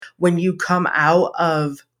when you come out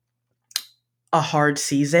of a hard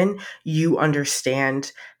season, you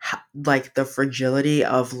understand like the fragility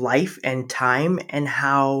of life and time and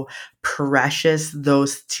how precious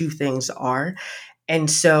those two things are. And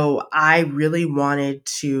so I really wanted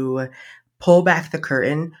to pull back the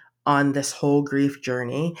curtain on this whole grief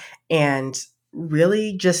journey and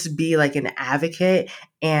really just be like an advocate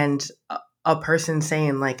and a person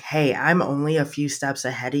saying like, hey, I'm only a few steps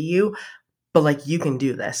ahead of you, but like you can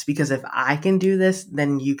do this, because if I can do this,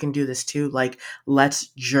 then you can do this too. Like, let's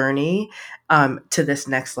journey to this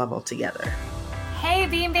next level together. Hey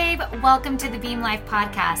Beam Babe, welcome to the Beam Life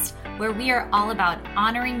podcast, where we are all about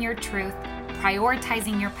honoring your truth,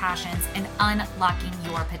 prioritizing your passions, and unlocking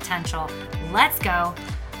your potential. Let's go.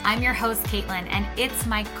 I'm your host, Caitlin, and it's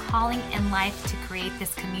my calling in life to create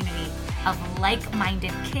this community of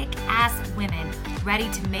like-minded, kick-ass women ready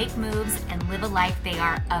to make moves and live a life they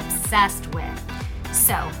are obsessed with.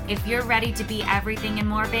 So, if you're ready to be everything and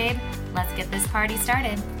more, babe, let's get this party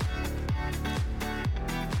started.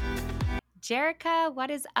 Jerakah, what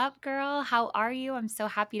is up, girl? How are you? I'm so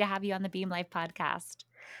happy to have you on the Beam Life podcast.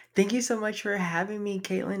 Thank you so much for having me,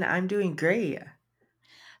 Caitlin. I'm doing great.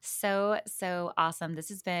 So awesome. This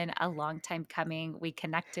has been a long time coming. We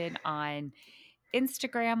connected on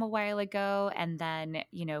Instagram a while ago and then,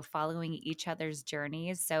 following each other's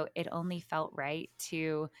journeys. So it only felt right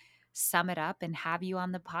to sum it up and have you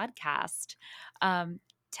on the podcast. Um,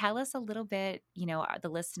 Tell us a little bit, the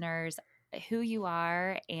listeners, who you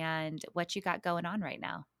are and what you got going on right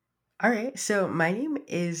now. All right, so my name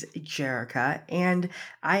is Jerakah, and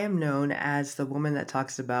I am known as the woman that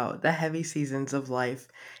talks about the heavy seasons of life,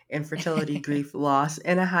 infertility, grief, loss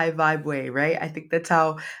in a high vibe way, right? I think that's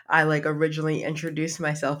how I like originally introduced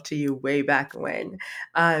myself to you way back when.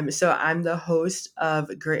 So I'm the host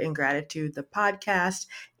of Grit and Gratitude, the podcast,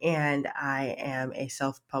 and I am a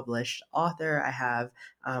self-published author. I have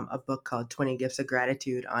a book called 20 Gifts of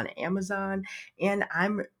Gratitude on Amazon, and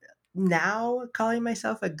I'm now calling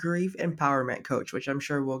myself a grief empowerment coach, which I'm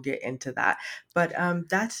sure we'll get into that. But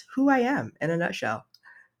that's who I am in a nutshell.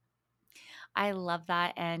 I love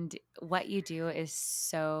that. And what you do is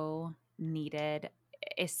so needed,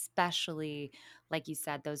 especially, like you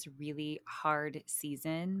said, those really hard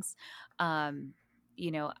seasons. Um,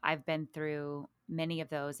 I've been through many of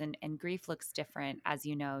those, and grief looks different, as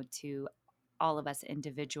you know, to all of us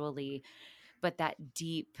individually, but that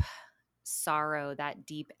deep sorrow, that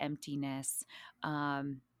deep emptiness,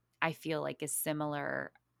 um, I feel like is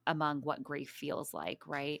similar among what grief feels like,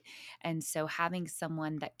 right? And so having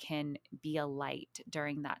someone that can be a light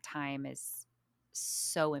during that time is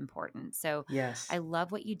so important. So I Yes.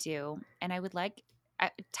 love what you do. And I would like,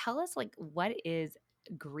 tell us like, what is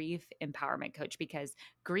grief empowerment coach? Because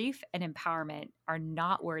grief and empowerment are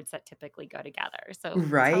not words that typically go together. So tell us a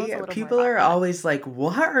Right? little more People about are that. always like,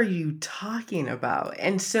 what are you talking about?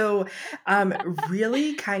 And so,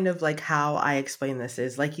 really kind of like how I explain this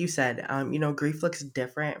is like you said, grief looks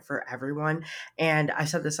different for everyone. And I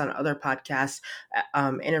said this on other podcasts,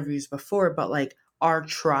 interviews before, but like our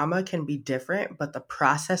trauma can be different, but the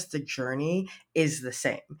process, the journey is the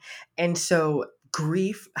same. And so,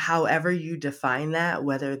 grief, however you define that,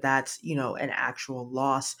 whether that's, an actual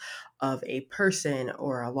loss of a person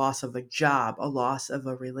or a loss of a job, a loss of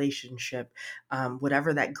a relationship,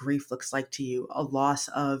 whatever that grief looks like to you, a loss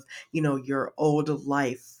of, your old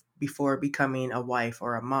life before becoming a wife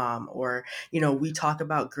or a mom, or, we talk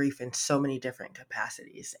about grief in so many different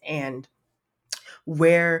capacities. And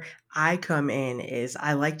where I come in is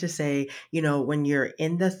I like to say, when you're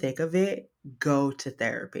in the thick of it, go to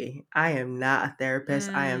therapy. I am not a therapist.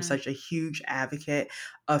 I am Mm. such a huge advocate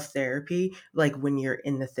of therapy, like when you're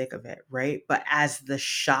in the thick of it, right? But as the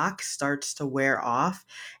shock starts to wear off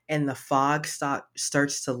and the fog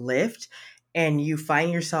starts to lift, and you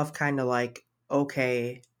find yourself kind of like,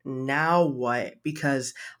 okay, now what?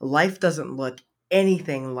 Because life doesn't look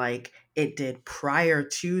anything like it did prior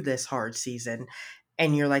to this hard season,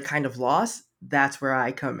 and you're like kind of lost, that's where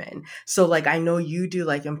I come in. So like I know you do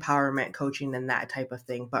like empowerment coaching and that type of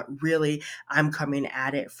thing, but really I'm coming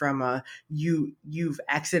at it from a you've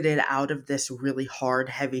exited out of this really hard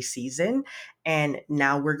heavy season, and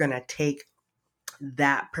now we're going to take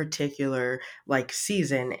that particular like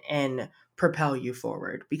season and propel you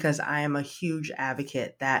forward, because I am a huge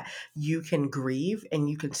advocate that you can grieve and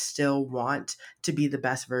you can still want to be the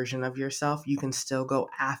best version of yourself. You can still go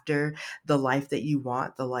after the life that you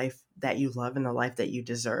want, the life that you love, and the life that you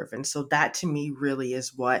deserve. And so that to me really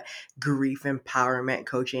is what grief empowerment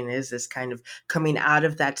coaching is kind of coming out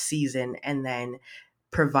of that season and then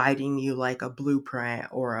providing you like a blueprint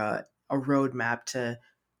or a roadmap to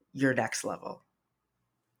your next level.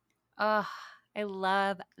 Oh, I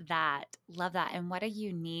love that. Love that. And what a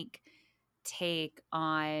unique take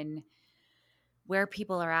on where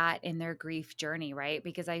people are at in their grief journey, right?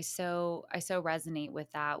 Because I so resonate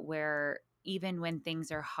with that, where even when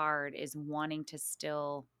things are hard is wanting to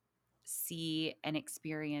still see and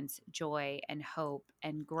experience joy and hope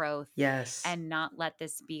and growth, Yes. and not let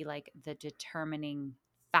this be like the determining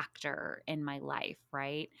factor in my life,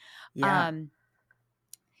 right? Yeah. um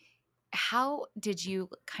how did you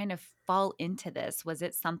kind of fall into this? Was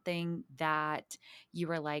it something that you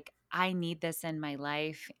were like, I need this in my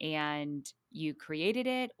life, and you created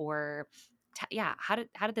it? Or yeah, how did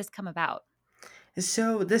this come about?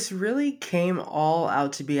 So this really came all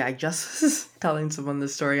out to be. I just was telling someone the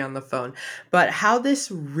story on the phone, but how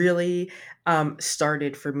this really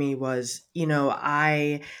started for me was,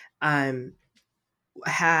 um,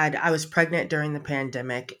 I was pregnant during the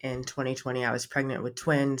pandemic in 2020. I was pregnant with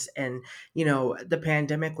twins, and the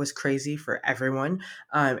pandemic was crazy for everyone.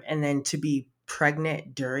 And then to be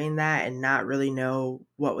pregnant during that and not really know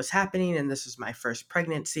what was happening, and this was my first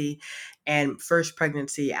pregnancy, and first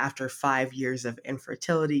pregnancy after 5 years of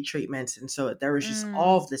infertility treatments, and so there was just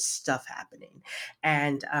all Mm, of this stuff happening.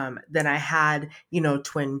 And then I had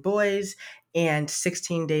twin boys, and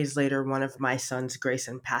 16 days later, one of my sons,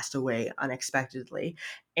 Grayson, passed away unexpectedly.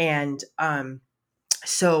 And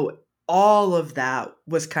so all of that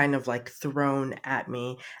was kind of like thrown at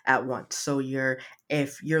me at once. So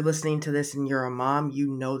if you're listening to this and you're a mom,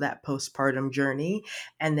 you know that postpartum journey,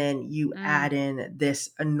 and then you mm, add in this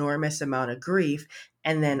enormous amount of grief,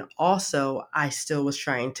 and then also I still was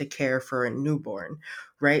trying to care for a newborn,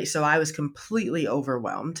 right? So I was completely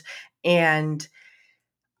overwhelmed, and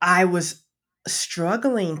I was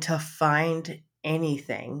struggling to find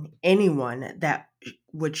anyone that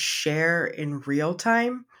would share in real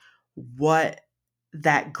time what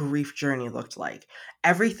that grief journey looked like.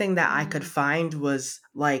 Everything that I could mm, find was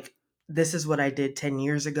like, this is what I did 10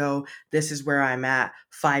 years ago. This is where I'm at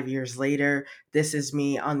 5 years later. This is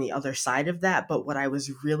me on the other side of that. But what I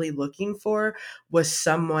was really looking for was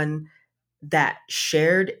someone that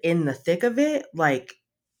shared in the thick of it, like,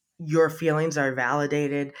 your feelings are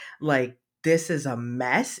validated. Like, this is a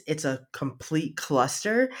mess. It's a complete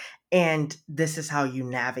cluster. And this is how you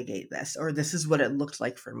navigate this, or this is what it looked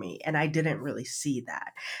like for me. And I didn't really see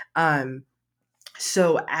that. Um,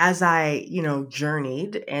 so as I,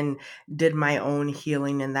 journeyed and did my own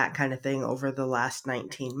healing and that kind of thing over the last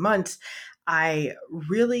 19 months, I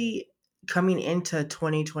really, coming into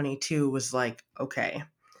 2022, was like, okay,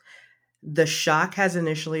 the shock has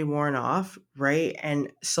initially worn off, right?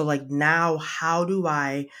 And so, like, now how do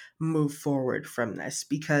I move forward from this?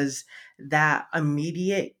 Because that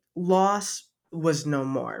immediate loss was no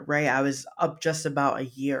more, right? I was up just about a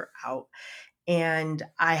year out. And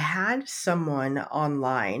I had someone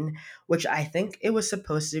online, which I think it was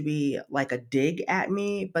supposed to be like a dig at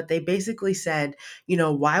me, but they basically said,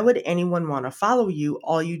 why would anyone want to follow you?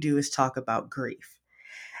 All you do is talk about grief.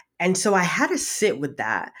 And so I had to sit with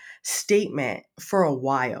that statement for a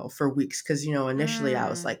while, for weeks, because initially I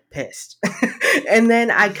was mm. like pissed. And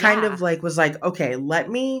then I kind of Yeah. like was like, okay, let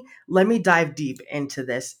me dive deep into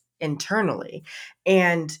this internally.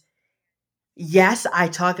 And yes, I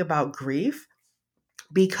talk about grief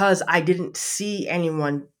because I didn't see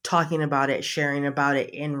anyone talking about it, sharing about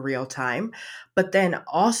it in real time. But then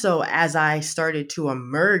also, as I started to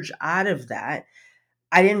emerge out of that,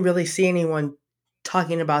 I didn't really see anyone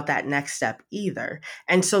talking about that next step either.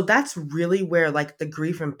 And so that's really where like the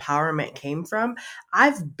grief empowerment came from.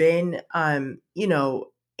 I've been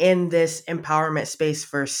in this empowerment space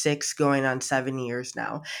for 6 going on 7 years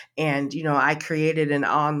now. And I created an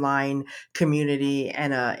online community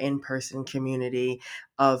and a in-person community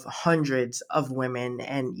of hundreds of women,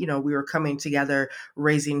 and we were coming together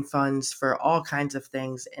raising funds for all kinds of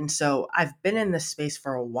things. And so I've been in this space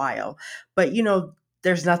for a while. But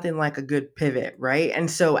there's nothing like a good pivot, right? And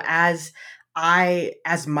so as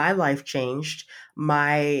my life changed,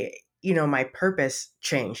 my purpose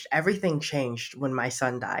changed. Everything changed when my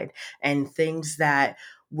son died, and things that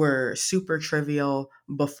were super trivial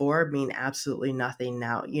before mean absolutely nothing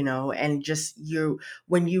now, and just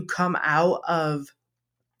when you come out of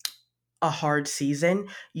a hard season,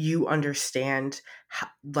 you understand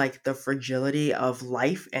like the fragility of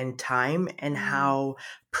life and time, and Mm, how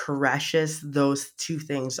precious those two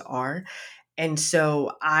things are. And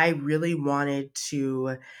so I really wanted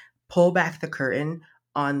to pull back the curtain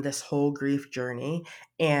on this whole grief journey,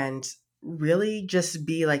 and really just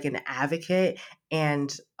be like an advocate,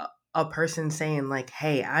 and a person saying like,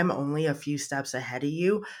 hey, I'm only a few steps ahead of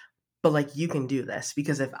you, but like you can do this,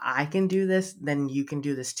 because if I can do this, then you can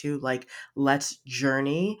do this too. Like, let's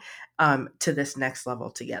journey to this next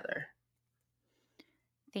level together.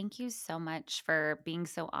 Thank you so much for being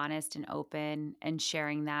so honest and open and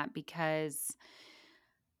sharing that because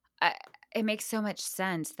I, it makes so much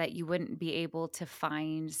sense that you wouldn't be able to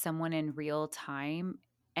find someone in real time.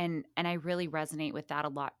 And I really resonate with that a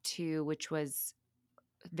lot too, which was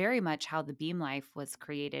very much how the Beam Life was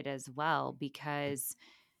created as well, because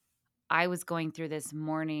I was going through this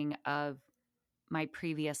mourning of my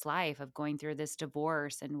previous life, of going through this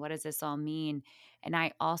divorce and what does this all mean? And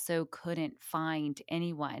I also couldn't find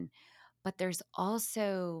anyone. But there's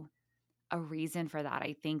also a reason for that,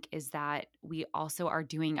 I think, is that we also are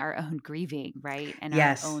doing our own grieving, right? And our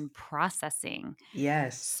Yes. own processing.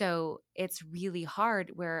 Yes. So it's really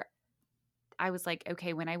hard where I was like,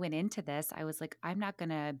 okay, when I went into this, I was like, I'm not going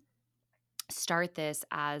to start this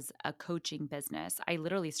as a coaching business. I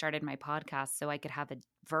literally started my podcast so I could have a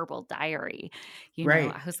verbal diary.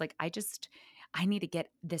 Right. I was like, I need to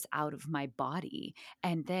get this out of my body.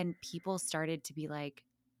 And then people started to be like,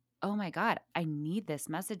 oh my God, I need this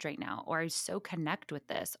message right now, or I so connect with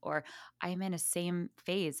this, or I'm in a same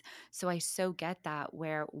phase. So I so get that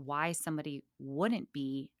where why somebody wouldn't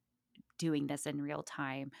be doing this in real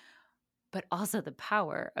time, but also the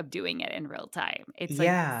power of doing it in real time. It's like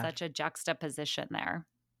Yeah. such a juxtaposition there.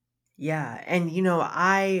 Yeah. And,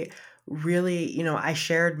 I really, I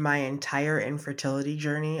shared my entire infertility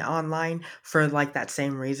journey online for like that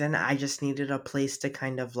same reason. I just needed a place to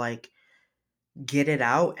kind of like get it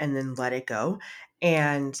out and then let it go.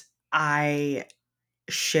 And I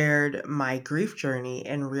shared my grief journey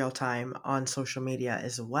in real time on social media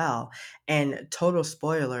as well. And total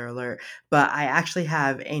spoiler alert, but I actually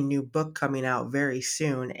have a new book coming out very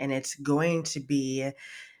soon, and it's going to be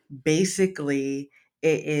basically,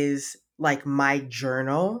 it is like my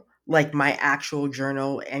journal, like my actual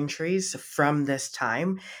journal entries from this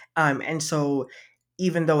time. And so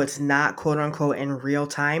even though it's not quote unquote in real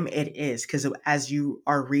time, it is, because as you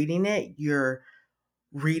are reading it, you're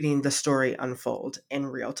reading the story unfold in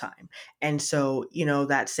real time. And so,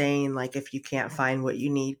 that saying, like, if you can't find what you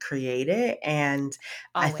need, create it. And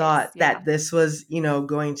I Always. thought Yeah. that this was,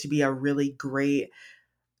 going to be a really great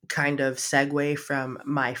kind of segue from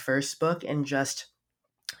my first book, and just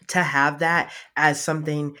to have that as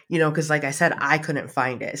something, because like I said, I couldn't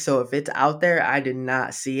find it. So if it's out there, I did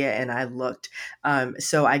not see it and I looked.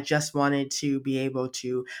 So I just wanted to be able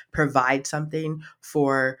to provide something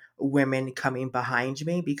for women coming behind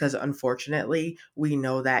me, because unfortunately, we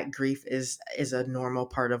know that grief is a normal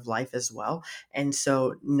part of life as well. And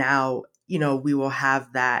so now, we will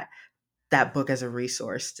have that book as a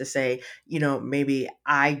resource to say, maybe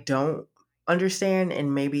I don't understand.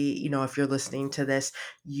 And maybe, if you're listening to this,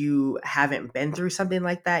 you haven't been through something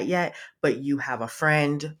like that yet, but you have a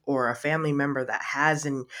friend or a family member that has,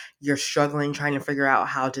 and you're struggling trying to figure out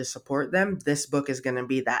how to support them. This book is going to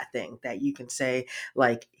be that thing that you can say,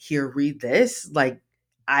 like, here, read this. Like,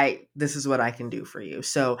 this is what I can do for you.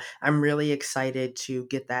 So I'm really excited to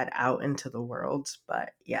get that out into the world.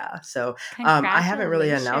 But yeah, so I haven't really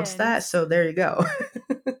announced that, Congratulations. so there you go.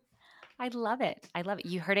 I love it. I love it.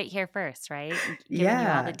 You heard it here first, right? Giving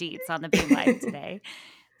you all the Yeah. deets on the Beam Life today.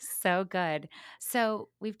 So good. So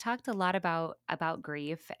we've talked a lot about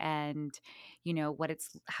grief and what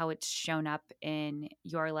it's how it's shown up in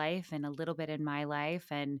your life and a little bit in my life.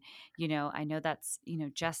 And I know that's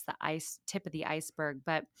just the ice tip of the iceberg,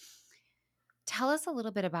 but tell us a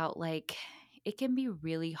little bit about like it can be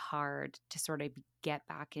really hard to sort of get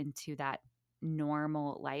back into that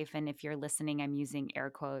normal life. And if you're listening, I'm using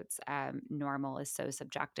air quotes. Normal is so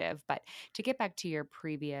subjective, but to get back to your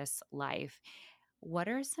previous life, what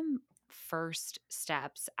are some first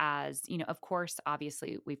steps? As of course,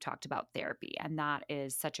 obviously, we've talked about therapy, and that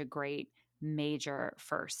is such a great major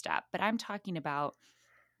first step. But I'm talking about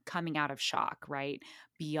coming out of shock, right?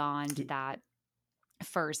 Beyond Y- that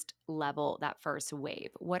first level, that first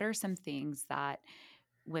wave. What are some things that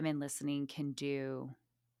women listening can do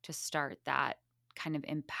to start that kind of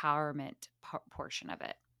empowerment portion of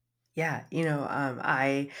it? Yeah,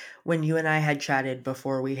 when you and I had chatted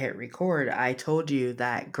before we hit record, I told you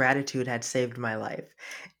that gratitude had saved my life.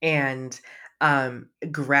 And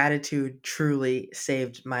gratitude truly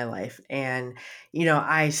saved my life. And,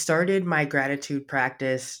 I started my gratitude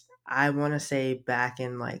practice, I want to say back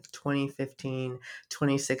in like 2015,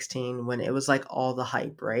 2016, when it was like all the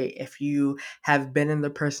hype, right? If you have been in the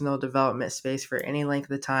personal development space for any length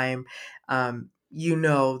of time, you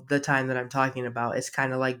know the time that I'm talking about. It's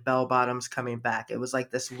kind of like bell bottoms coming back. It was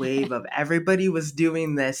like this wave of everybody was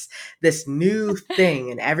doing this new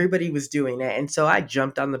thing and everybody was doing it. And so I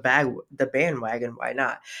jumped on the bandwagon, why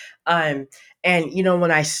not? Um and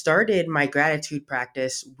when I started my gratitude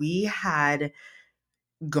practice, we had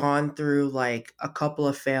gone through like a couple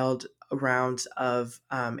of failed rounds of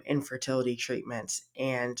infertility treatments.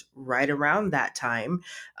 And right around that time,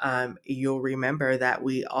 you'll remember that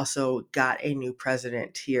we also got a new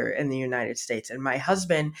president here in the United States. And my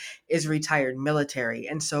husband is retired military.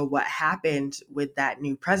 And so what happened with that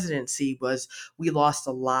new presidency was we lost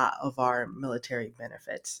a lot of our military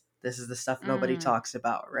benefits. This is the stuff nobody Mm, talks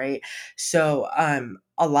about, right? So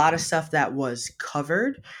a lot of stuff that was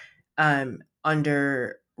covered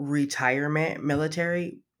under retirement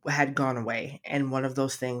military had gone away, and one of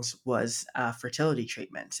those things was fertility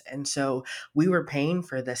treatments. And so we were paying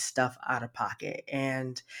for this stuff out of pocket.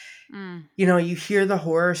 And mm. you hear the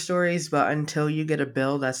horror stories, but until you get a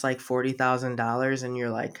bill that's like $40,000 and you're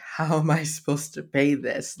like, how am I supposed to pay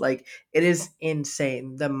this? Like, it is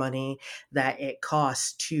insane the money that it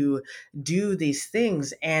costs to do these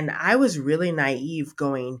things. And I was really naive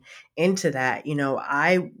going into that.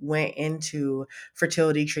 I went into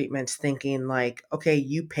fertility treatments thinking, like, okay,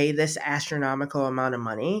 you pay this astronomical amount of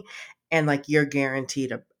money and like you're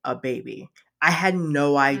guaranteed a baby. I had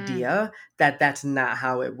no Mm, idea that that's not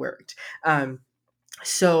how it worked. um,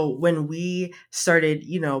 so when we started,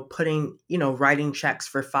 putting, writing checks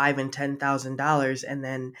for $5,000 and $10,000, and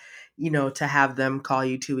then, to have them call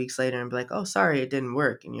you 2 weeks later and be like, "Oh, sorry, it didn't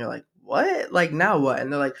work," and you're like, "What? Like now what?"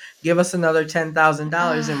 And they're like, "Give us another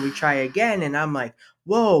 $10,000 and we try again." And I'm like,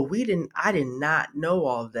 "Whoa, I did not know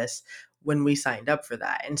all of this when we signed up for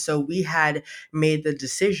that." And so we had made the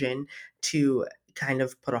decision to kind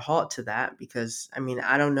of put a halt to that, because I mean,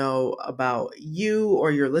 I don't know about you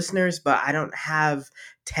or your listeners, but I don't have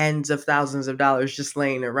tens of thousands of dollars just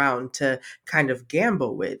laying around to kind of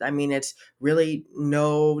gamble with. I mean, it's really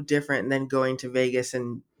no different than going to Vegas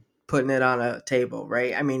and putting it on a table,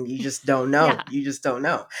 right? I mean, you just don't know. yeah. You just don't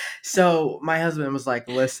know. So my husband was like,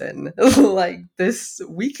 "Listen, like this,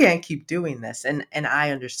 we can't keep doing this." And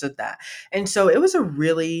I understood that. And so it was a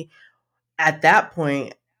really, at that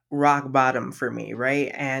point, rock bottom for me,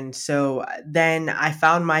 right? And so then I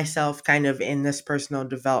found myself kind of in this personal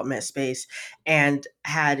development space and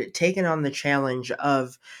had taken on the challenge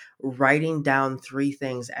of writing down 3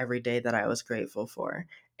 things every day that I was grateful for.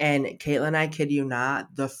 And Caitlin, I kid you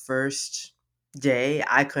not, the first day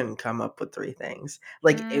I couldn't come up with 3 things.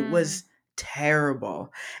 Like, it Mm, was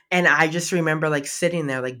terrible. And I just remember like sitting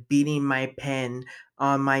there, like beating my pen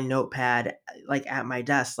on my notepad, like at my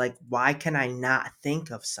desk, like, why can I not think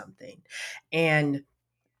of something? And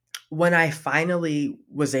when I finally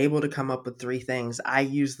was able to come up with 3 things, I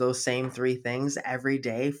used those same 3 things every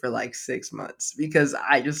day for like 6 months, because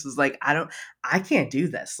I just was like, I can't do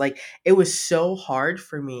this. Like, it was so hard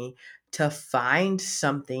for me to find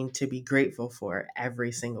something to be grateful for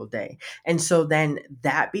every single day. And so then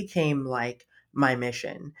that became like my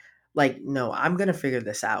mission. Like, no, I'm going to figure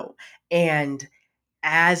this out. And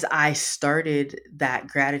as I started that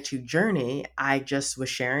gratitude journey, I just was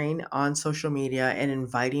sharing on social media and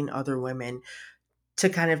inviting other women to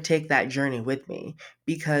kind of take that journey with me,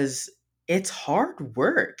 because it's hard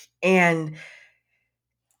work. And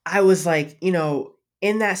I was like,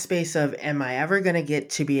 in that space of, am I ever going to get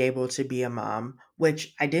to be able to be a mom?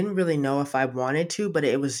 Which I didn't really know if I wanted to, but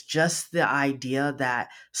it was just the idea that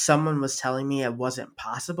someone was telling me it wasn't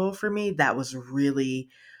possible for me that was really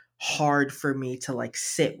hard for me to like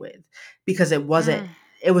sit with, because mm.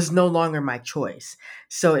 it was no longer my choice.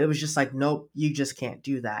 So it was just like, nope, you just can't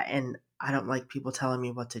do that. And I don't like people telling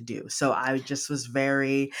me what to do. So I just was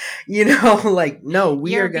very, like, no,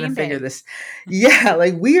 we You're are a going to figure beanbag. this. Yeah,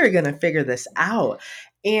 like, we are going to figure this out.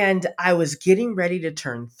 And I was getting ready to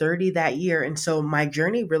turn 30 that year. And so my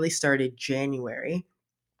journey really started January,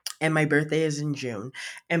 and my birthday is in June.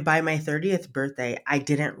 And by my 30th birthday, I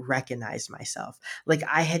didn't recognize myself. Like,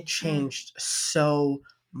 I had Mm, changed so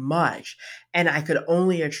much. And I could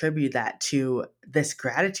only attribute that to this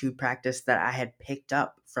gratitude practice that I had picked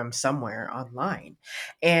up from somewhere online.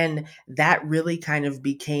 And that really kind of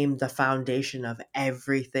became the foundation of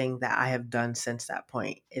everything that I have done since that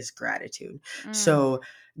point, is gratitude. mm, So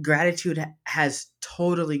gratitude has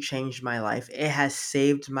totally changed my life. It has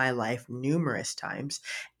saved my life numerous times.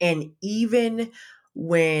 And even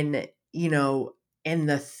when, in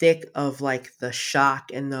the thick of like the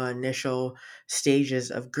shock and the initial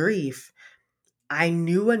stages of grief, I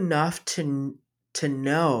knew enough to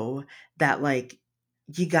know that, like,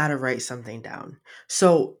 you got to write something down.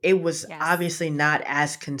 So it was Yes. obviously not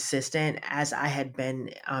as consistent as I had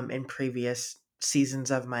been in previous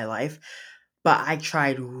seasons of my life, but I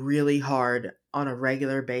tried really hard on a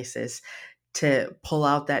regular basis to pull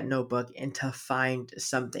out that notebook and to find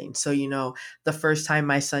something. So, the first time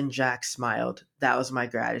my son Jack smiled, that was my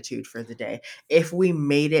gratitude for the day. If we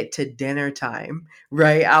made it to dinner time,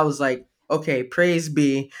 right? I was like, okay, praise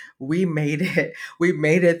be, we made it. We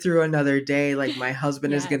made it through another day. Like, my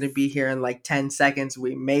husband is going to be Yes. here in like 10 seconds.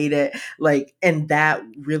 We made it. Like, and that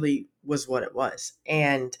really was what it was.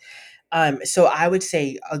 And so I would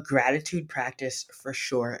say a gratitude practice for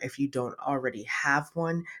sure. If you don't already have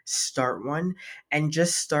one, start one, and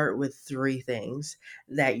just start with three things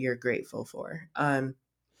that you're grateful for. And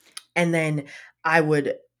then I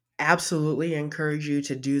would absolutely encourage you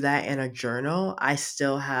to do that in a journal. I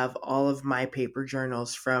still have all of my paper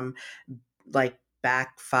journals from like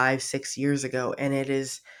back 5, 6 years ago, and it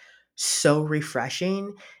is so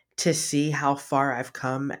refreshing to see how far I've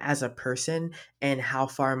come as a person and how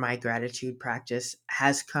far my gratitude practice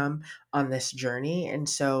has come on this journey. And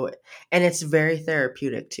it's very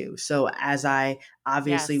therapeutic too. So, as I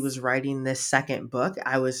obviously Yes. was writing this second book,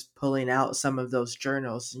 I was pulling out some of those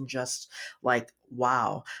journals and just like,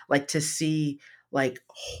 wow, like to see. Like,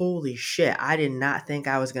 holy shit, I did not think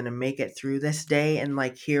I was going to make it through this day. And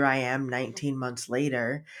like, here I am 19 months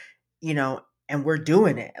later, and we're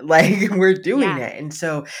doing it. Like, we're doing Yeah. it. And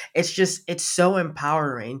so it's so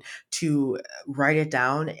empowering to write it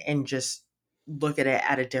down and just look at it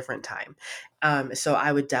at a different time. So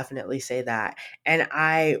I would definitely say that. And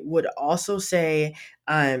I would also say,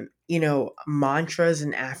 mantras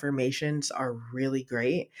and affirmations are really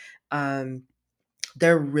great.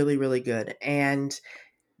 They're really, really good. And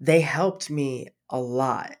they helped me a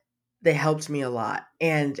lot. They helped me a lot.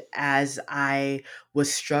 And as I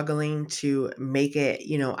was struggling to make it,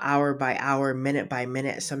 hour by hour, minute by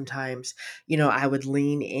minute, sometimes, I would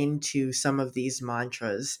lean into some of these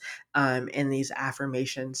mantras and these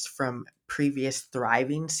affirmations from previous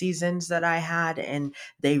thriving seasons that I had. And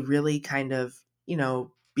they really kind of,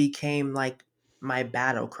 became like my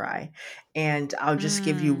battle cry. And I'll just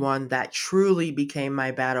give you Mm. one that truly became my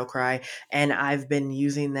battle cry, and I've been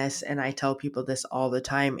using this and I tell people this all the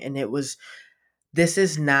time, and it was, this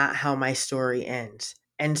is not how my story ends.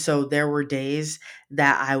 And so there were days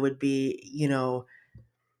that I would be,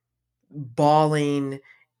 bawling,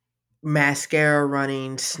 mascara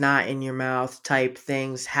running, snot in your mouth type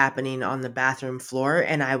things happening on the bathroom floor,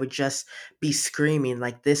 and I would just be screaming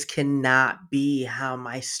like, this cannot be how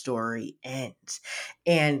my story ends.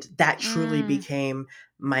 And that truly Mm. became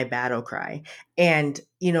my battle cry. And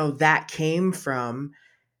that came from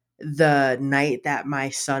the night that my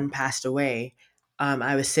son passed away.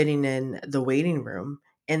 I was sitting in the waiting room,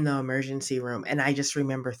 in the emergency room, and I just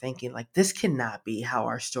remember thinking like, this cannot be how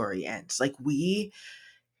our story ends. Like, we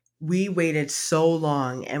waited so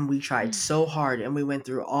long and we tried so hard and we went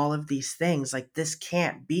through all of these things. Like, this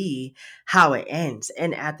can't be how it ends.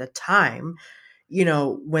 And at the time,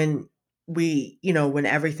 when when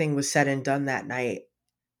everything was said and done that night,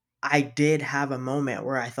 I did have a moment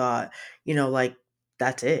where I thought, like,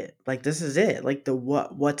 that's it. Like, this is it. Like,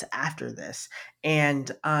 what's after this?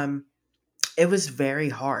 And it was very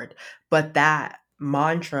hard, but that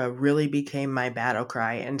mantra really became my battle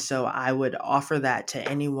cry, and so I would offer that to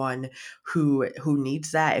anyone who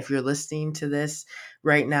needs that. If you're listening to this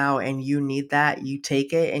right now and you need that, you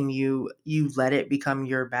take it and you let it become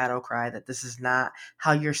your battle cry, that this is not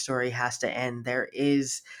how your story has to end. There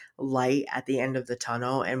is light at the end of the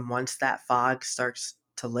tunnel, and once that fog starts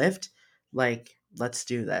to lift, like, let's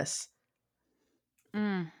do this.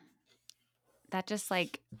 Mm. That just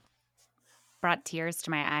like brought tears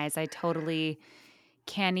to my eyes. I totally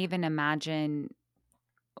can't even imagine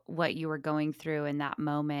what you were going through in that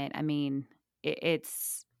moment. I mean,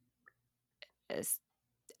 it's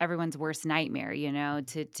everyone's worst nightmare,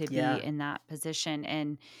 to be Yeah. in that position,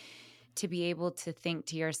 and to be able to think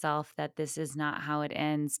to yourself that this is not how it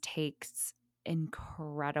ends takes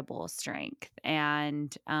incredible strength.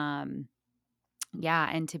 And yeah,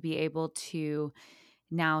 and to be able to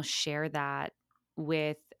now share that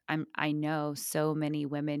with, I know so many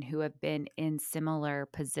women who have been in similar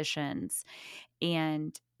positions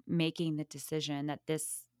and making the decision that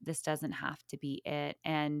this doesn't have to be it.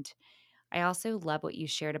 And I also love what you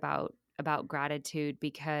shared about gratitude,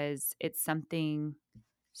 because it's something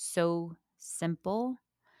so simple,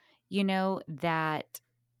 that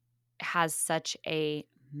has such a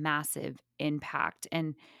massive impact.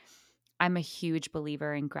 And I'm a huge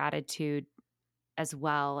believer in gratitude as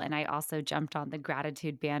well, and I also jumped on the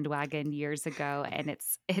gratitude bandwagon years ago, and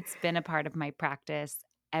it's been a part of my practice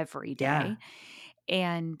every Yeah. day.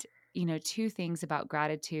 And, 2 things about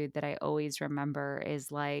gratitude that I always remember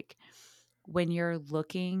is, like, when you're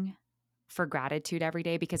looking for gratitude every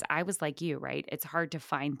day, because I was like you, right? It's hard to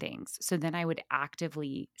find things. So then I would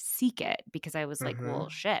actively seek it because I was like, "Well, Mhm.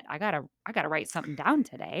 shit, I gotta write something down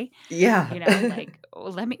today." Yeah. Like, "Oh,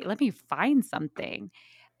 let me find something."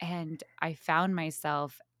 And I found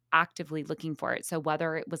myself actively looking for it. So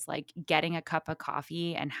whether it was like getting a cup of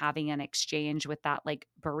coffee and having an exchange with that like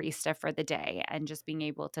barista for the day and just being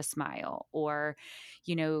able to smile, or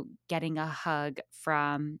getting a hug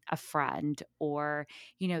from a friend, or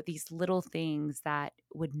these little things that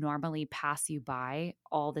would normally pass you by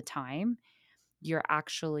all the time, you're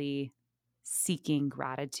actually seeking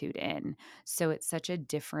gratitude in. So it's such a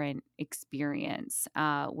different experience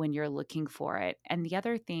when you're looking for it. And the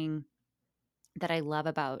other thing that I love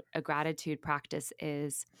about a gratitude practice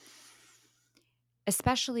is,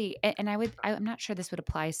 especially, and I'm not sure this would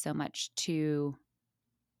apply so much to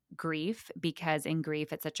grief, because in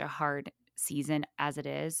grief it's such a hard season as it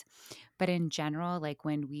is. But in general, like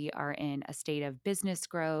when we are in a state of business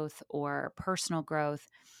growth or personal growth,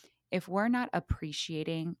 if we're not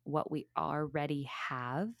appreciating what we already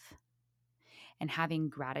have and having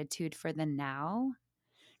gratitude for the now,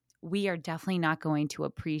 we are definitely not going to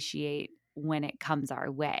appreciate when it comes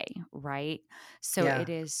our way, right? So it Yeah.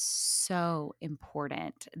 is so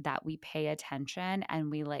important that we pay attention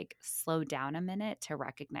and we like slow down a minute to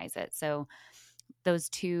recognize it. So those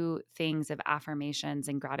two things of affirmations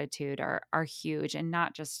and gratitude are huge, and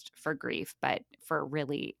not just for grief, but for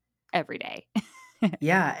really every day.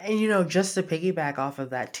 Yeah, and just to piggyback off of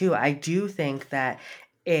that too, I do think that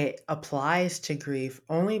it applies to grief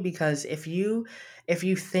only because if you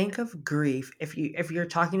think of grief, if you're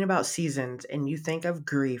talking about seasons and you think of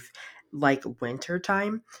grief like winter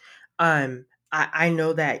time, I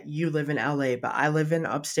know that you live in LA, but I live in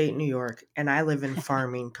upstate New York and I live in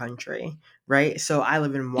farming country, right? So I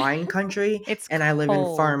live in wine country It's and I live in cold.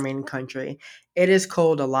 farming country. It is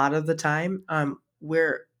cold a lot of the time.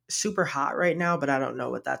 We're super hot right now, but I don't know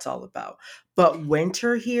what that's all about. But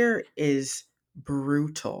winter here is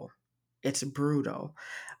brutal. It's brutal.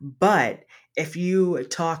 But if you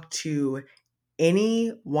talk to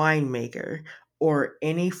any winemaker or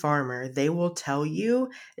any farmer, they will tell you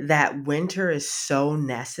that winter is so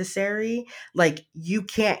necessary. Like, you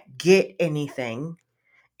can't get anything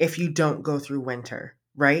if you don't go through winter,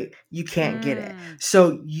 right? You can't get it. Mm,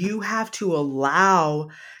 So you have to allow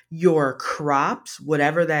your crops,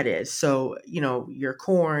 whatever that is. So, your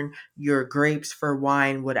corn, your grapes for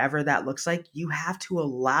wine, whatever that looks like, you have to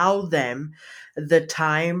allow them the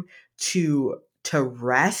time to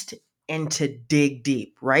rest and to dig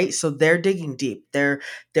deep, right? So they're digging deep. They're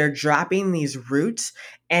dropping these roots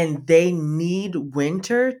and they need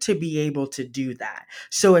winter to be able to do that.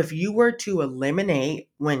 So if you were to eliminate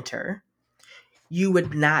winter, you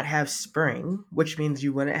would not have spring, which means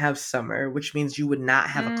you wouldn't have summer, which means you would not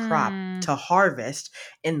have a crop mm, to harvest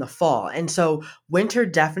in the fall. And so winter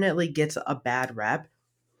definitely gets a bad rep.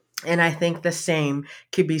 And I think the same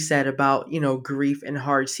could be said about, grief and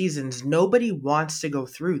hard seasons. Nobody wants to go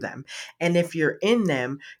through them. And if you're in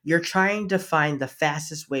them, you're trying to find the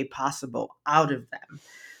fastest way possible out of them.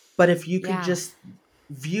 But if you could yeah. just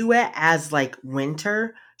view it as like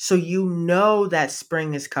winter, so you know that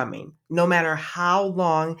spring is coming. No matter how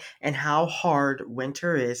long and how hard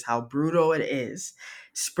winter is, how brutal it is,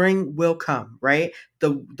 spring will come, right?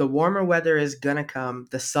 The warmer weather is going to come.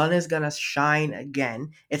 The sun is going to shine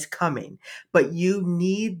again. It's coming. But you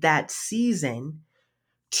need that season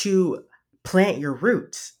to plant your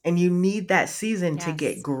roots and you need that season to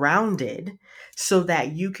get Yes. grounded so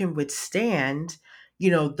that you can withstand,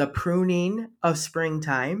 the pruning of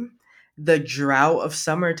springtime, the drought of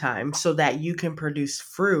summertime so that you can produce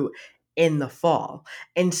fruit in the fall.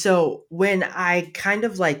 And so when I kind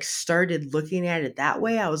of like started looking at it that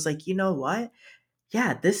way, I was like, you know what?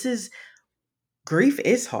 Yeah, this is grief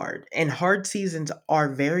is hard and hard seasons are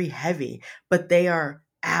very heavy, but they are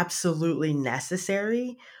absolutely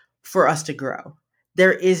necessary for us to grow.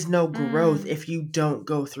 There is no growth Mm, if you don't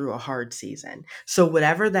go through a hard season. So,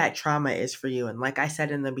 whatever that trauma is for you, and like I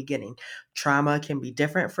said in the beginning, trauma can be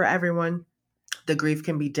different for everyone, the grief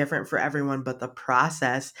can be different for everyone, but the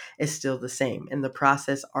process is still the same. And the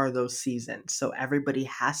process are those seasons. So everybody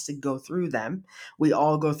has to go through them. We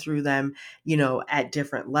all go through them, at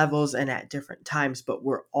different levels and at different times, but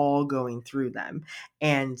we're all going through them.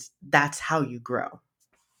 And that's how you grow.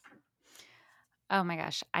 oh my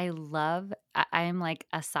gosh, I am like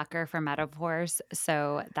a sucker for metaphors,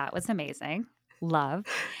 so that was amazing. Love.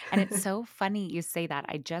 And it's so funny you say that.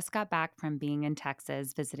 I just got back from being in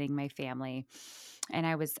Texas visiting my family, and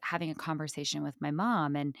I was having a conversation with my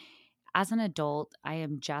mom. And as an adult, I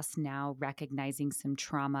am just now recognizing some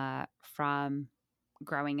trauma from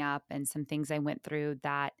growing up and some things I went through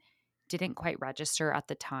that didn't quite register at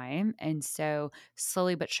the time. And so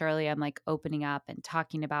slowly but surely, I'm like opening up and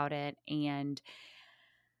talking about it. And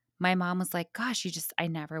my mom was like, "Gosh, I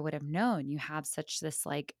never would have known you have such this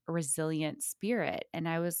like resilient spirit." And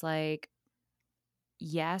I was like,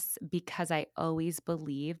 "Yes, because I always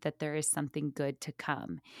believe that there is something good to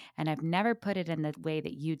come. And I've never put it in the way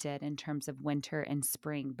that you did in terms of winter and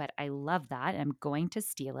spring, but I love that. I'm going to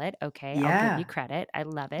steal it. Okay, I'll give you Yeah. credit. I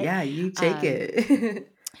love it." Yeah, you take Um,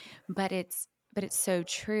 it. but it's so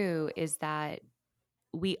true is that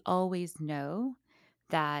we always know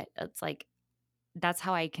that it's like that's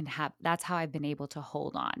how I've been able to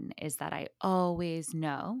hold on is that I always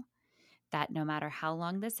know that no matter how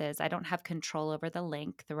long this is, I don't have control over the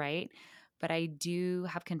length, right? But I do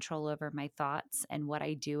have control over my thoughts and what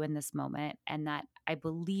I do in this moment, and that I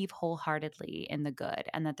believe wholeheartedly in the good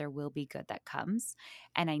and that there will be good that comes.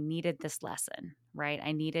 And I needed this lesson, right?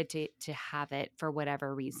 I needed to have it for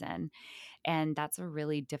whatever reason. And that's a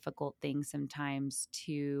really difficult thing sometimes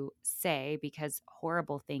to say because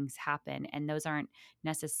horrible things happen. And those aren't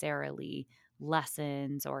necessarily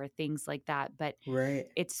lessons or things like that. But Right.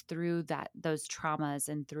 it's through those traumas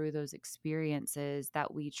and through those experiences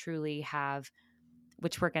that we truly have,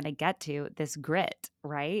 which we're going to get to, this grit,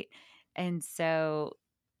 right? And so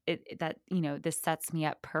this sets me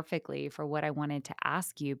up perfectly for what I wanted to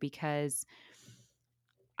ask you because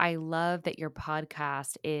I love that your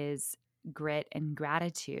podcast is grit and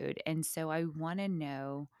gratitude. And so I want to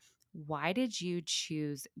know, why did you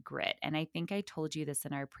choose grit? And I think I told you this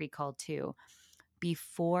in our pre-call too.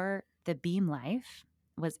 Before the Beam Life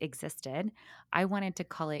was existed, I wanted to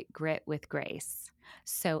call it Grit with Grace.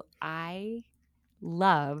 So I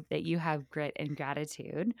love that you have grit and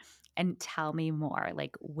gratitude. And tell me more.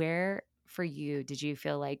 Like, where for you did you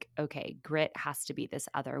feel like, okay, grit has to be this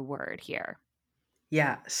other word here?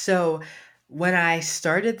 Yeah. So when I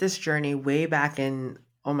started this journey way back in,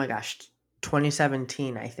 oh my gosh,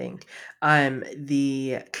 2017, I think,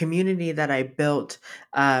 the community that I built,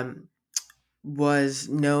 was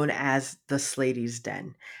known as the Slady's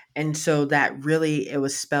Den. And so that really it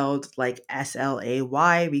was spelled like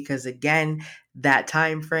SLAY because again, that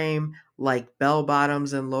time frame, like bell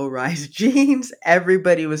bottoms and low rise jeans,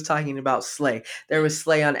 everybody was talking about slay. There was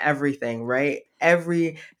slay on everything, right?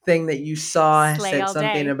 Everything that you saw Slay said all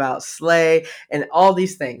something day. about slay and all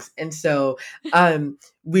these things. And so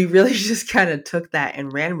we really just kind of took that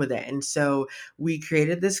and ran with it. And so we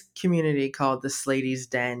created this community called the Slady's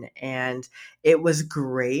Den, and it was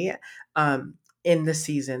great in the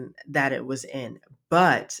season that it was in.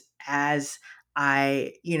 But as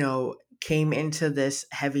I, came into this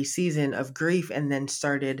heavy season of grief and then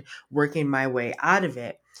started working my way out of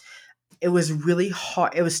it, it was really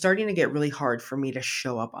hard. It was starting to get really hard for me to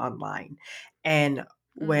show up online. And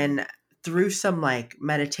Mm, when through some like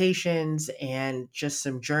meditations and just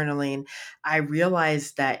some journaling, I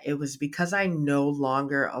realized that it was because I no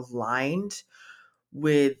longer aligned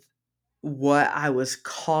with what I was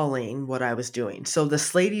calling what I was doing. So the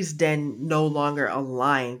Slady's Den no longer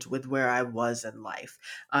aligned with where I was in life.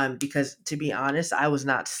 Because to be honest, I was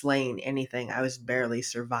not slaying anything. I was barely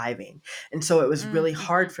surviving. And so it was really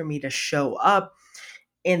hard mhm. for me to show up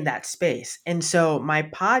in that space. And so my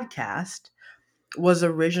podcast was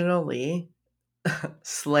originally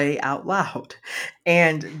Slay Out Loud.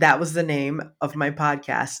 And that was the name of my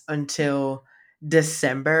podcast until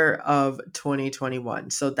December of 2021.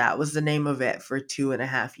 So that was the name of it for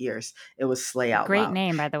 2.5 years. It was Slay Out Great Loud.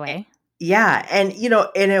 name, by the A- way. Yeah, and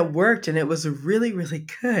and it worked and it was really, really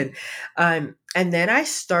good. And then I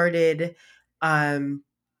started um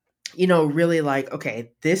really like,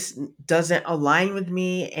 okay, this doesn't align with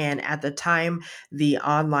me. And at the time, the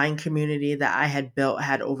online community that I had built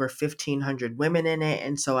had over 1,500 women in it.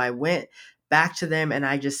 And so I went back to them and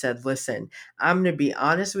I just said, listen, I'm going to be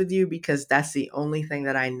honest with you because that's the only thing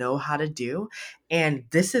that I know how to do. And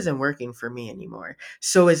this isn't working for me anymore.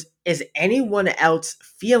 So is anyone else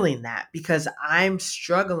feeling that? Because I'm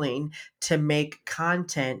struggling to make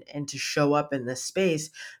content and to show up in this space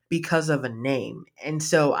because of a name. And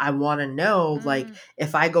so I want to know, like, Mm,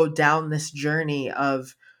 if I go down this journey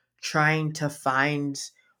of trying to find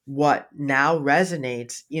what now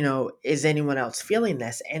resonates, is anyone else feeling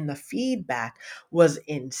this? And the feedback was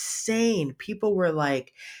insane. People were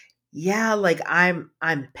like, yeah, like I'm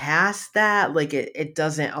past that, like it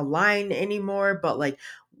doesn't align anymore, but like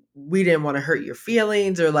we didn't want to hurt your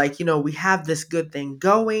feelings, or like, we have this good thing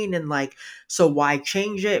going, and like, so why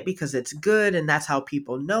change it, because it's good and that's how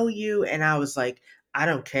people know you. And I was like, I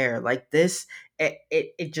don't care. Like this,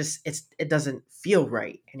 it doesn't feel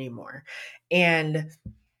right anymore. And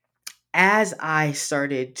as I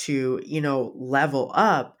started to, level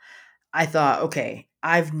up, I thought, okay,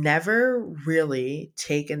 I've never really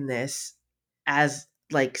taken this as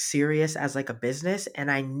like serious as like a business,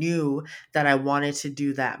 and I knew that I wanted to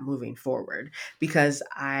do that moving forward, because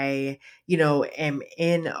I, am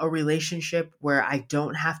in a relationship where I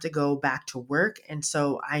don't have to go back to work, and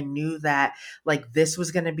so I knew that like this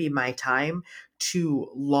was going to be my time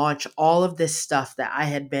to launch all of this stuff that I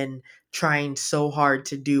had been trying so hard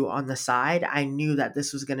to do on the side. I knew that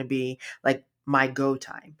this was going to be like my go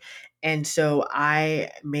time. And so I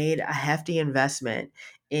made a hefty investment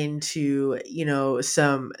into,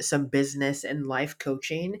 some business and life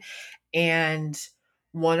coaching. And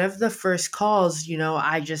one of the first calls,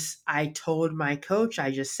 I told my coach, I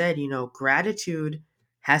just said, gratitude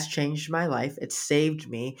has changed my life. It saved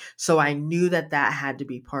me. So I knew that that had to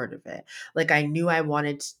be part of it. Like I knew I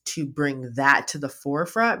wanted to bring that to the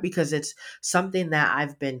forefront, because it's something that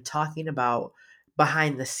I've been talking about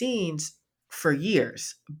behind the scenes for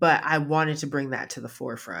years, but I wanted to bring that to the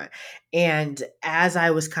forefront. And as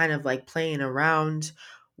I was kind of like playing around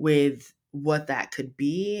with what that could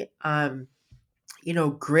be,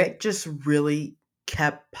 grit just really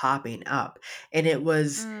kept popping up. And it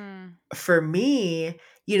was, Mm. for me,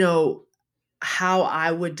 you know, how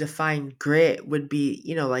I would define grit would be,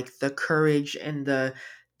 like the courage and the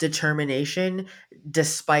determination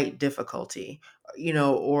despite difficulty,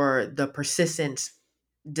 or the persistence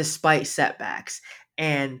despite setbacks,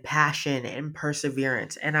 and passion and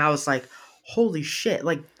perseverance. And I was like, holy shit,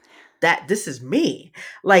 like that, this is me.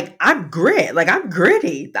 Like I'm grit, like I'm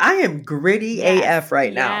gritty. I am gritty Yes, AF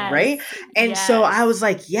right now, right? yes, And so I yes. was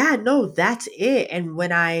like, yeah, no, that's it. And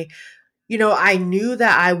when I knew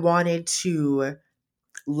that I wanted to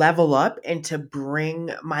level up and to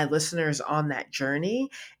bring my listeners on that journey.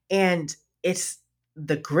 And it's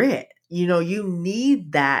the grit. You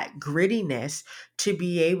need that grittiness to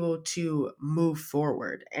be able to move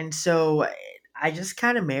forward. And so I just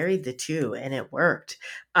kind of married the two, and it worked.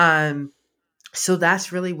 So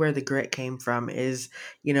that's really where the grit came from, is,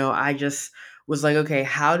 I just was like, okay,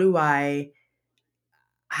 how do I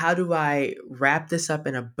wrap this up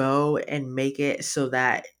in a bow and make it so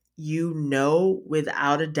that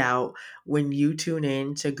without a doubt, when you tune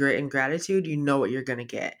in to Grit and Gratitude, you know what you're going to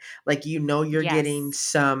get. Like you're getting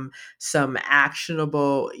Yes. some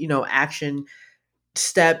actionable, action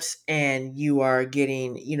steps, and you are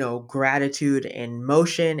getting, gratitude in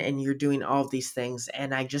motion, and you're doing all of these things.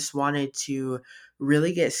 And I just wanted to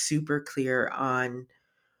really get super clear on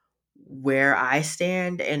where I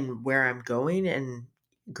stand and where I'm going, and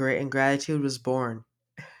Grit and Gratitude was born.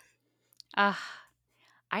 Ah,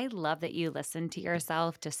 I love that you listen to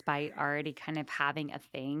yourself despite already kind of having a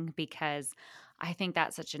thing, because I think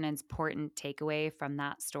that's such an important takeaway from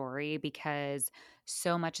that story, because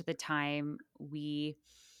so much of the time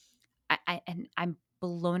and I'm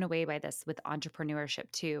blown away by this with entrepreneurship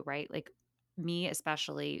too, right? Like me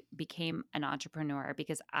especially became an entrepreneur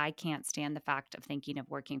because I can't stand the fact of thinking of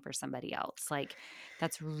working for somebody else. Like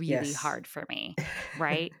that's really Yes. hard for me,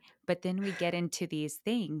 right? But then we get into these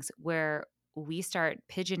things where we start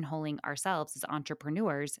pigeonholing ourselves as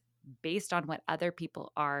entrepreneurs based on what other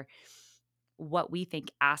people are, what we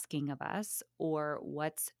think asking of us, or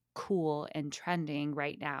what's cool and trending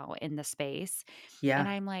right now in the space. And Yeah.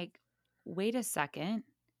 I'm like, wait a second.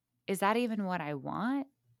 Is that even what I want?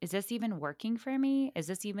 Is this even working for me? Is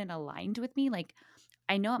this even aligned with me? Like,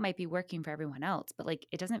 I know it might be working for everyone else, but like,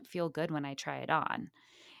 it doesn't feel good when I try it on.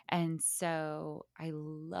 And so I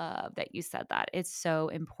love that you said that. It's so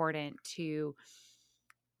important to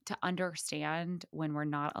understand when we're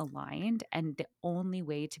not aligned, and the only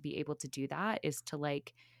way to be able to do that is to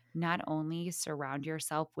like not only surround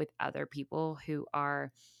yourself with other people who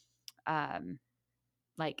are um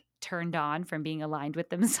like turned on from being aligned with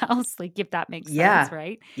themselves, like if that makes sense, Yeah.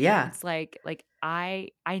 right? Yeah. It's like I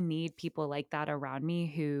need people like that around me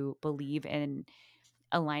who believe in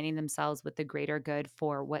aligning themselves with the greater good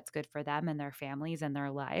for what's good for them and their families and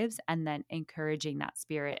their lives, and then encouraging that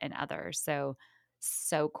spirit in others. So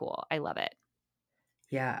so cool. I love it.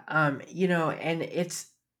 Yeah. And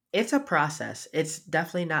it's a process. It's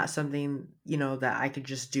definitely not something, that I could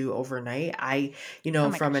just do overnight. Oh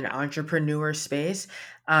my From gosh, an yeah. entrepreneur space,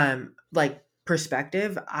 like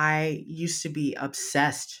perspective, I used to be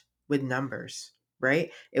obsessed with numbers,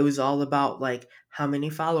 right? It was all about like how many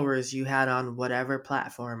followers you had on whatever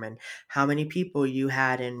platform and how many people you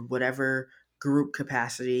had in whatever group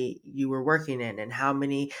capacity you were working in and how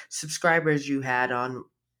many subscribers you had on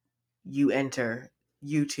you enter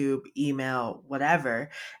YouTube, email, whatever.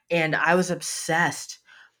 And I was obsessed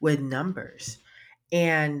with numbers.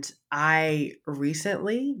 And I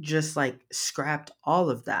recently just like scrapped all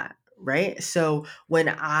of that, right? So when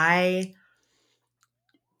I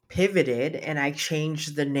pivoted and I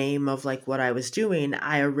changed the name of like what I was doing,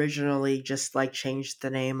 I originally just like changed the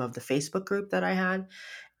name of the Facebook group that I had.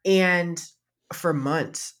 And for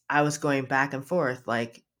months, I was going back and forth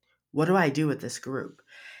like, what do I do with this group?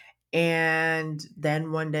 And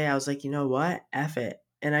then one day I was like, you know what? F it.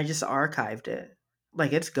 And I just archived it.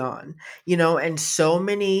 Like it's gone. And so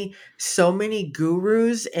many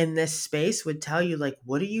gurus in this space would tell you like,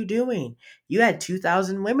 what are you doing? You had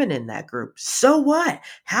 2,000 women in that group. So what?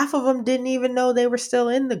 Half of them didn't even know they were still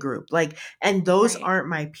in the group. Like, and those Right. aren't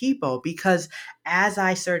my people because as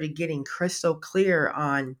I started getting crystal clear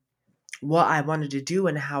on what I wanted to do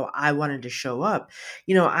and how I wanted to show up.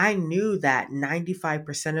 I knew that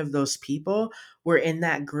 95% of those people were in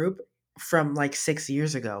that group from like 6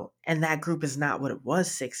 years ago. And that group is not what it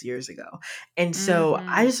was 6 years ago. And so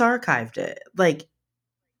I Mhm. just archived it. Like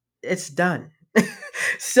it's done.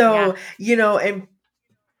 Yeah. And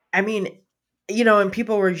I mean, and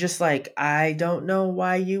people were just like, I don't know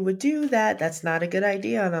why you would do that. That's not a good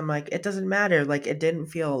idea. And I'm like, it doesn't matter. Like, it didn't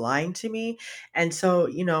feel aligned to me. And so,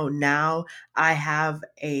 now I have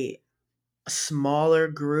a smaller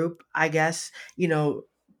group, I guess,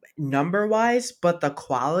 number wise, but the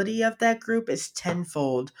quality of that group is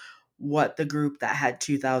tenfold what the group that had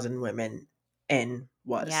 2,000 women in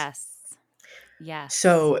was. Yes. Yes.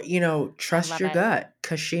 So, I trust love your it. gut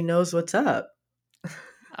because she knows what's up.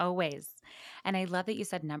 Always. And I love that you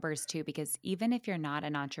said numbers too, because even if you're not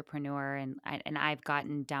an entrepreneur, and I've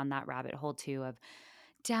gotten down that rabbit hole too of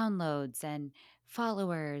downloads and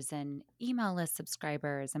followers and email list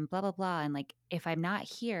subscribers and blah blah blah. And like if I'm not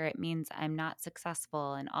here, it means I'm not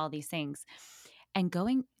successful and all these things. And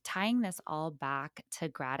going tying this all back to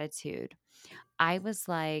gratitude, I was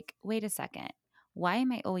like, wait a second. Why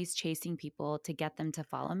am I always chasing people to get them to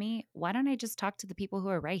follow me? Why don't I just talk to the people who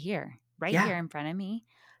are right Yeah, here in front of me,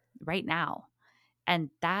 right now? And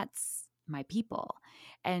that's my people.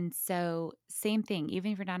 And so, same thing,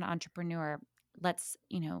 even if you're not an entrepreneur, let's,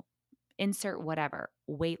 insert whatever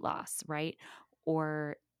weight loss, right?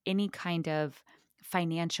 Or any kind of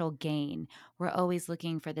financial gain. We're always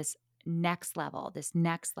looking for this next level, this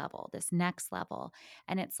next level, this next level.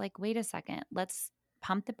 And it's like, wait a second, let's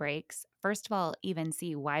pump the brakes. First of all, even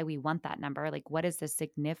see why we want that number. Like, what is the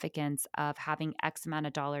significance of having X amount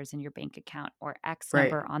of dollars in your bank account or X right.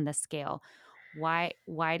 number on the scale? Why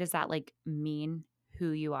does that like mean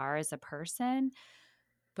who you are as a person?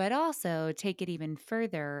 But also take it even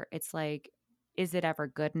further, it's like, is it ever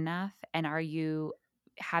good enough? And are you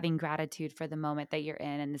having gratitude for the moment that you're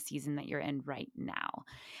in and the season that you're in right now?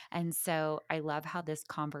 And so I love how this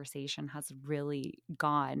conversation has really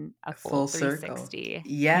gone a full Full circle. 360,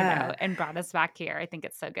 Yeah. and brought us back here. I think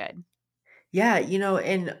it's so good. Yeah,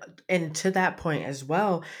 and to that point as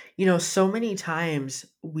well, so many times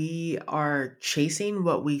we are chasing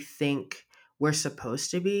what we think we're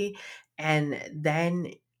supposed to be, and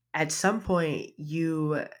then at some point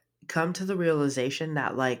you come to the realization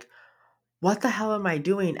that like what the hell am I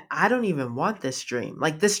doing? I don't even want this dream.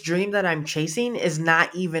 Like this dream that I'm chasing is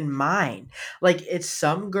not even mine. Like it's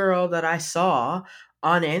some girl that I saw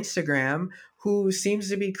on Instagram who seems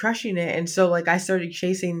to be crushing it. And so like I started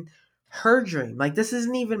chasing her dream. Like this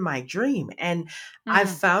isn't even my dream. And I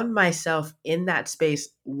Mm, found myself in that space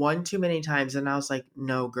one too many times and I was like,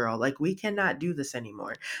 "No, girl. Like we cannot do this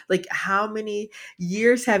anymore." Like how many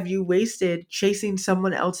years have you wasted chasing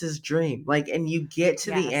someone else's dream? Like and you get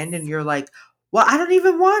to the end and yes. you're like, well, I don't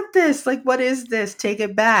even want this. Like, what is this? Take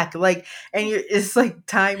it back. Like, and it's like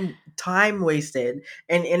time wasted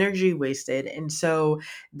and energy wasted. And so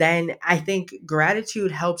then I think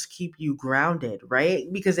gratitude helps keep you grounded, right?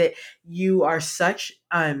 Because you are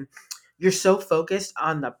you're so focused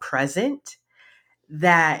on the present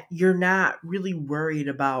that you're not really worried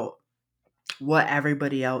about what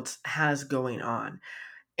everybody else has going on.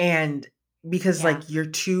 And because Yeah. like you're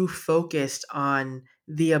too focused on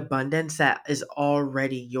the abundance that is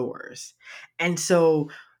already yours. And so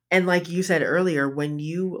and like you said earlier, when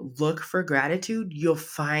you look for gratitude, you'll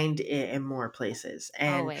find it in more places.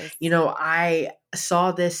 And Always. I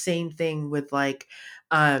saw this same thing with like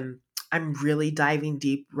um I'm really diving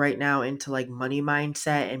deep right now into like money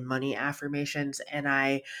mindset and money affirmations and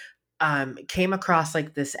came across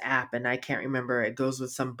like this app, and I can't remember, it goes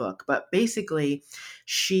with some book, but basically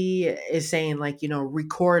she is saying like,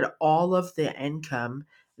 record all of the income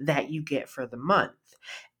that you get for the month.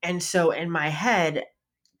 And so in my head,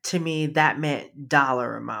 to me that meant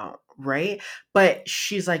dollar amount, right? But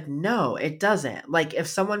she's like, no, it doesn't. Like if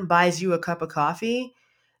someone buys you a cup of coffee,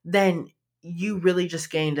 then you really just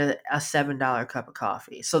gained a $7 cup of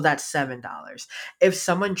coffee, so that's $7. If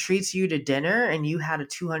someone treats you to dinner and you had a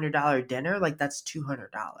 $200 dinner, like that's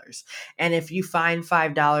 $200. And if you find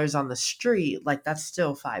 $5 on the street, like that's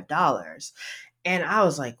still $5. And I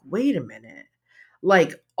was like, wait a minute,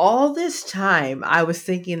 like all this time I was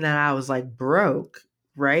thinking that I was like broke,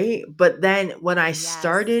 right? But then when I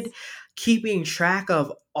started Yes. keeping track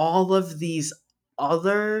of all of these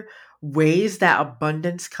other ways that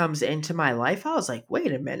abundance comes into my life, I was like,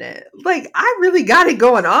 wait a minute, like I really got it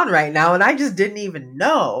going on right now and I just didn't even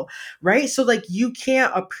know, right? So like you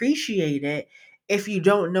can't appreciate it if you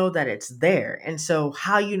don't know that it's there. And so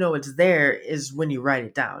how you know it's there is when you write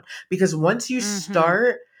it down. Because once you Mhm.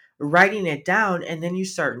 start writing it down and then you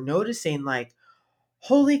start noticing like,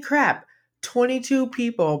 holy crap, 22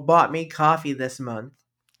 people bought me coffee this month,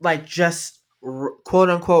 like just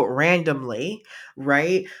quote unquote randomly,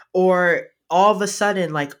 right? Or all of a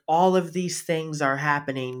sudden like all of these things are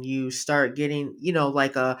happening, you start getting,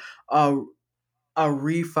 like a a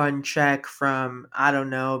refund check from, I don't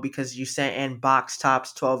know, because you sent in box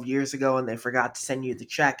tops 12 years ago and they forgot to send you the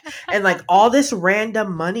check. And like all this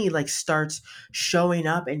random money like starts showing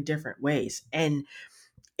up in different ways. And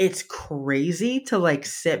it's crazy to like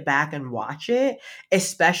sit back and watch it,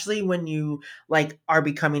 especially when you like are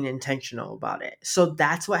becoming intentional about it. So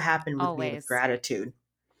that's what happened with me with Always. gratitude.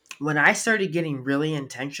 When I started getting really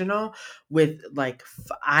intentional with like,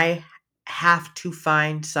 I have to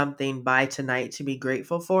find something by tonight to be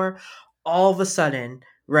grateful for, all of a sudden,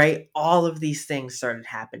 right, all of these things started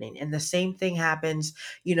happening. And the same thing happens,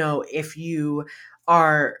 if you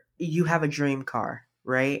have a dream car,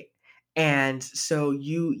 right? And so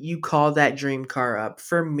you call that dream car up.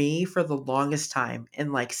 For me, for the longest time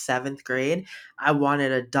in like 7th grade, I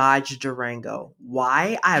wanted a Dodge Durango.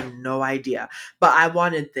 Why? I have no idea, but I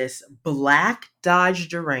wanted this black Dodge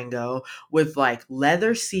Durango with like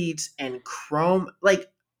leather seats and chrome.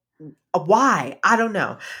 Like, why? I don't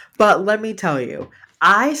know. But let me tell you,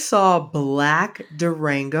 I saw black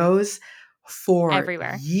Durangos for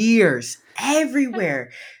Everywhere. years everywhere.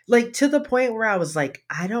 Like to the point where I was like,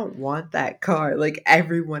 I don't want that car. Like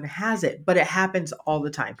everyone has it, but it happens all the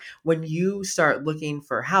time. When you start looking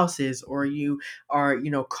for houses or you are,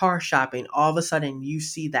 car shopping, all of a sudden you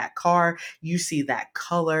see that car, you see that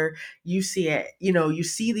color, you see it, you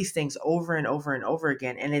see these things over and over and over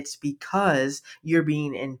again. And it's because you're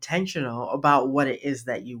being intentional about what it is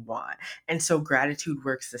that you want. And so gratitude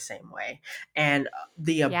works the same way. And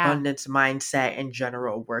the Yeah. abundance mindset in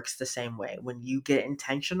general works the same way. When you get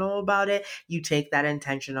intentional about it, you take that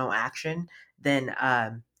intentional action, then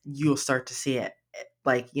you'll start to see it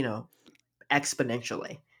like,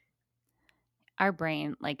 exponentially. Our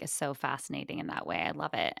brain, like, is so fascinating in that way. I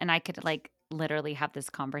love it, and I could, like, literally have this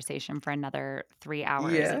conversation for another 3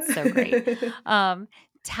 hours. Yeah. It's so great. Um,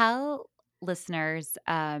 tell listeners,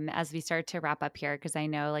 as we start to wrap up here, because I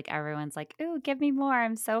know, like, everyone's like, "Ooh, give me more.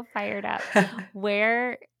 I'm so fired up."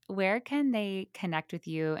 Where where can they connect with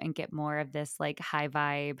you and get more of this, like, high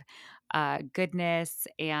vibe, goodness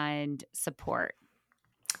and support?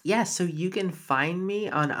 Yeah, so you can find me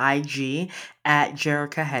on IG at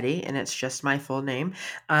Jerakah Heady, and it's just my full name.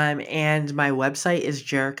 And my website is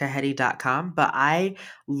jerakahheady.com. But I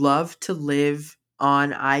love to live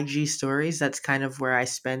on IG stories. That's kind of where I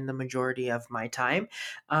spend the majority of my time.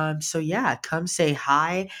 So yeah, come say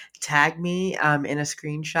hi, tag me in a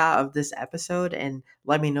screenshot of this episode, and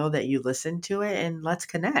let me know that you listened to it, and let's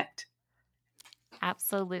connect.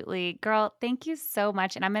 Absolutely. Girl, thank you so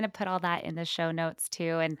much. And I'm going to put all that in the show notes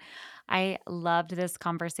too. And I loved this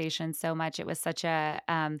conversation so much. It was such a,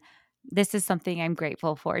 this is something I'm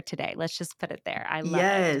grateful for today. Let's just put it there. I love it.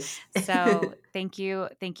 Yes. So thank you.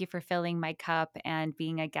 Thank you for filling my cup and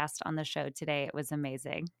being a guest on the show today. It was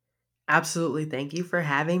amazing. Absolutely. Thank you for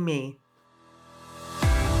having me.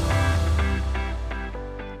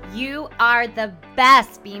 You are the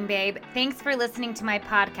best, Bean Babe. Thanks for listening to my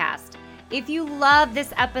podcast. If you love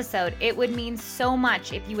this episode, it would mean so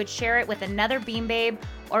much if you would share it with another Bean Babe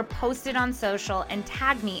or post it on social and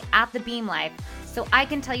tag me at the Beam Life so I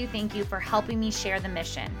can tell you thank you for helping me share the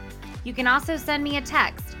mission. You can also send me a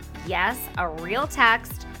text, yes, a real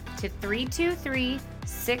text, to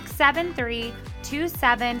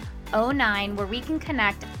 323-673-2709 where we can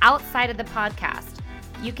connect outside of the podcast.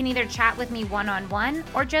 You can either chat with me one-on-one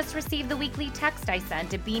or just receive the weekly text I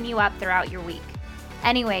send to beam you up throughout your week.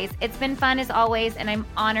 Anyways, it's been fun as always, and I'm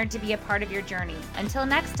honored to be a part of your journey. Until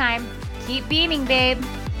next time, keep beaming, babe.